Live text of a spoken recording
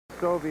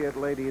Soviet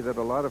lady that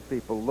a lot of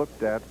people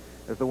looked at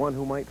as the one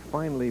who might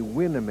finally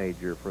win a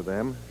major for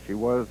them. She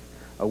was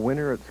a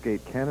winner at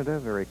Skate Canada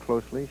very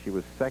closely. She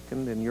was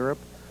second in Europe,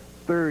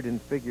 third in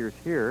figures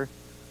here.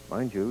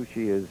 Mind you,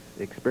 she is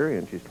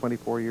experienced. She's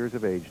 24 years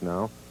of age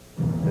now.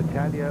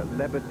 Natalia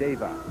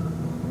Lebedeva.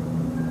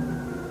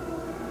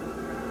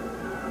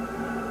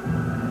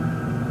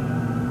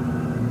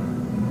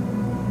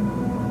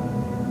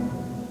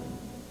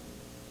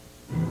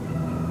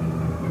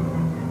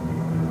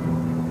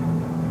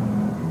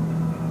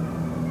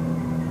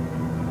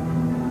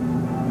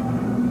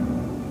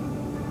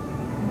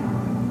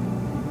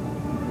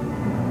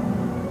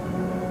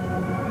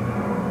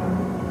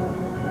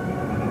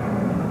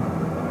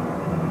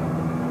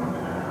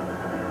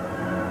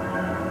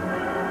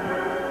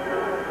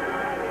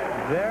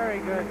 Very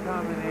good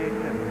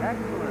combination.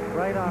 Excellent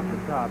right off the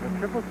top. A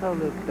triple toe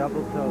loop,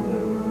 double toe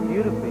loop.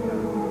 Beautifully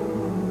done.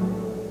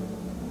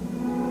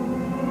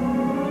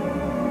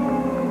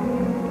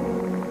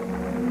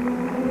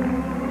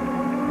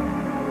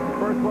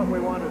 First, what we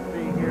want to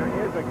see here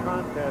is a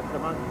contest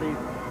amongst these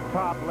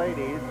top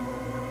ladies,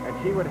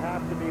 and she would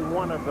have to be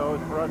one of those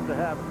for us to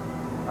have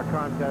a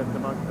contest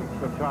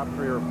amongst the top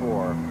 3 or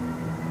 4.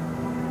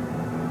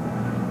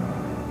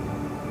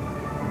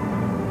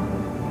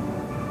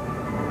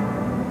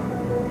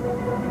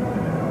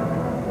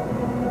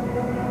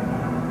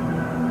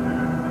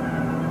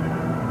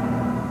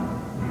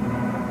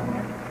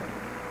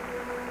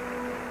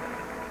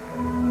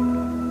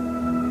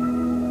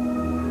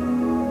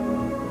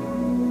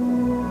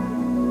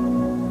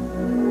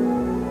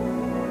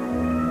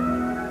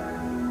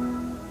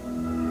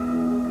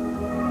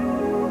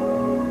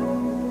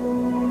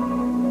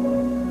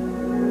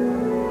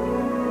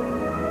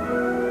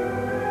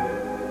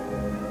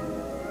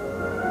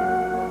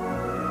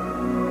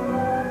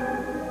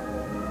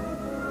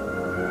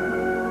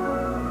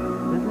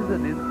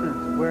 An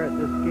instance where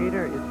the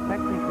skater is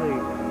technically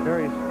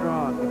very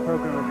strong. The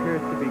program appears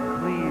to be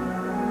clean,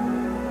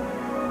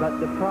 but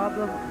the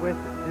problem with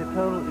the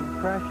total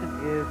impression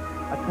is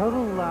a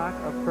total lack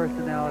of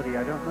personality.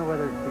 I don't know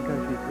whether it's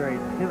because she's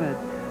very timid,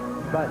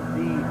 but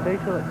the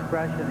facial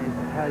expression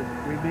has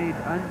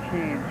remained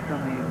unchanged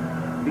from the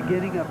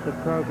beginning of the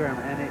program,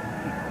 and it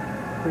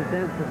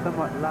presents a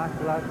somewhat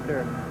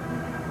lackluster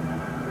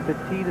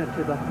patina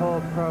to the whole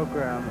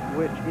program,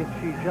 which if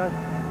she just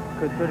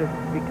could sort of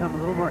become a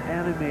little more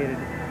animated,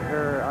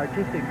 her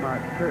artistic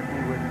mark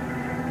certainly would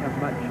become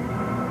much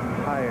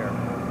higher.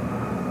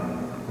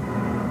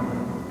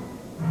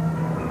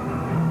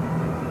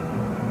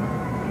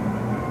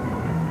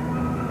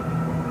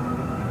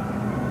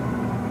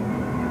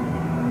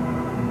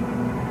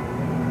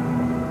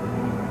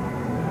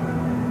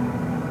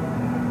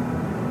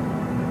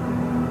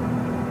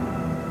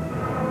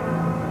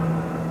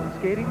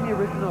 Skating the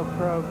original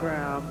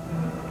program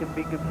can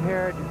be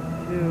compared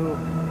to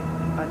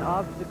an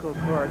obstacle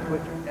course,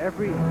 which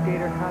every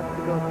skater has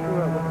to go through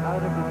it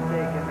without a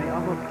mistake, and they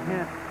almost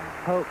can't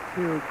hope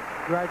to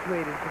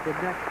graduate into the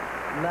next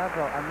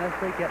level unless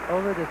they get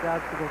over this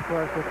obstacle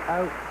course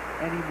without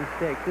any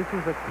mistakes. This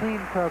is a clean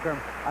program.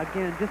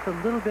 Again, just a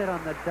little bit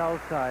on the dull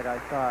side, I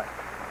thought.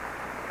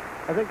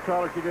 I think,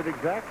 Charlie, she did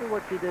exactly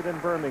what she did in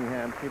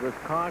Birmingham. She was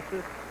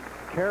cautious,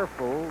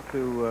 careful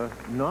to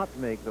not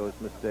make those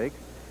mistakes.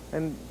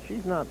 And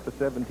she's not the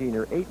 17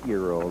 or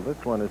 8-year-old.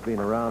 This one has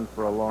been around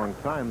for a long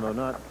time, though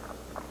not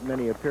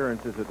many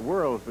appearances at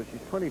Worlds, but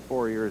she's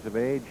 24 years of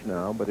age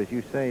now. But as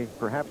you say,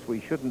 perhaps we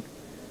shouldn't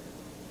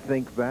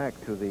think back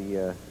to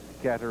the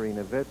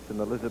Katarina Witts and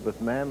Elizabeth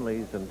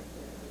Manleys and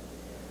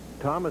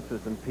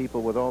Thomases and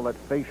people with all that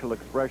facial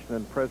expression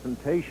and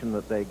presentation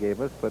that they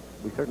gave us, but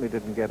we certainly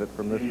didn't get it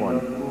from this one.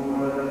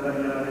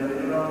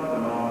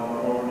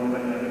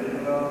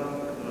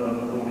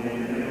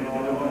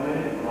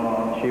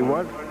 She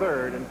was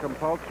third in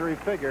compulsory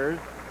figures,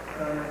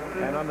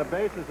 and on the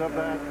basis of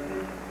that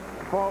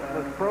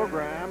faultless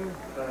program,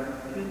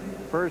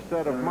 first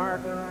set of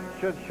marks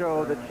should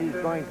show that she's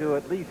going to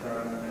at least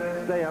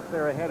stay up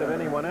there ahead of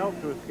anyone else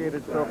who has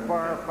skated so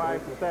far,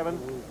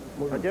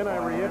 5-7. Again,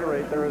 I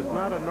reiterate, there is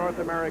not a North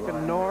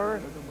American,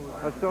 nor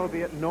a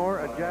Soviet, nor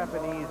a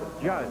Japanese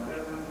judge.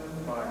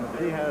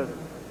 She has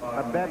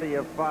a bevy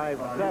of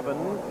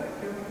 5-7.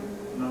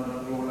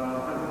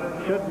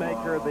 Should make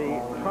her the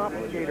top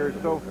skater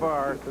so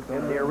far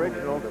in the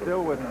original,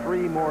 still with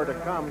 3 more to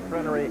come,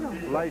 Trenery,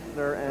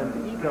 Leisner,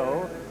 and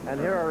Ito. And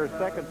here are her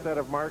second set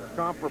of marks,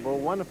 comparable,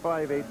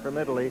 1.58 from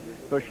Italy.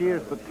 So she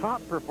is the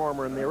top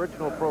performer in the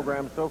original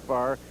program so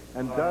far,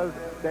 and does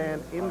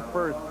stand in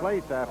first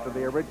place after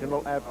the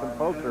original at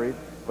compulsory,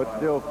 but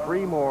still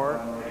 3 more,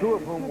 2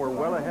 of whom were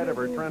well ahead of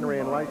her, Trenery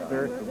and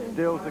Leisner,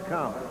 still to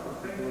come.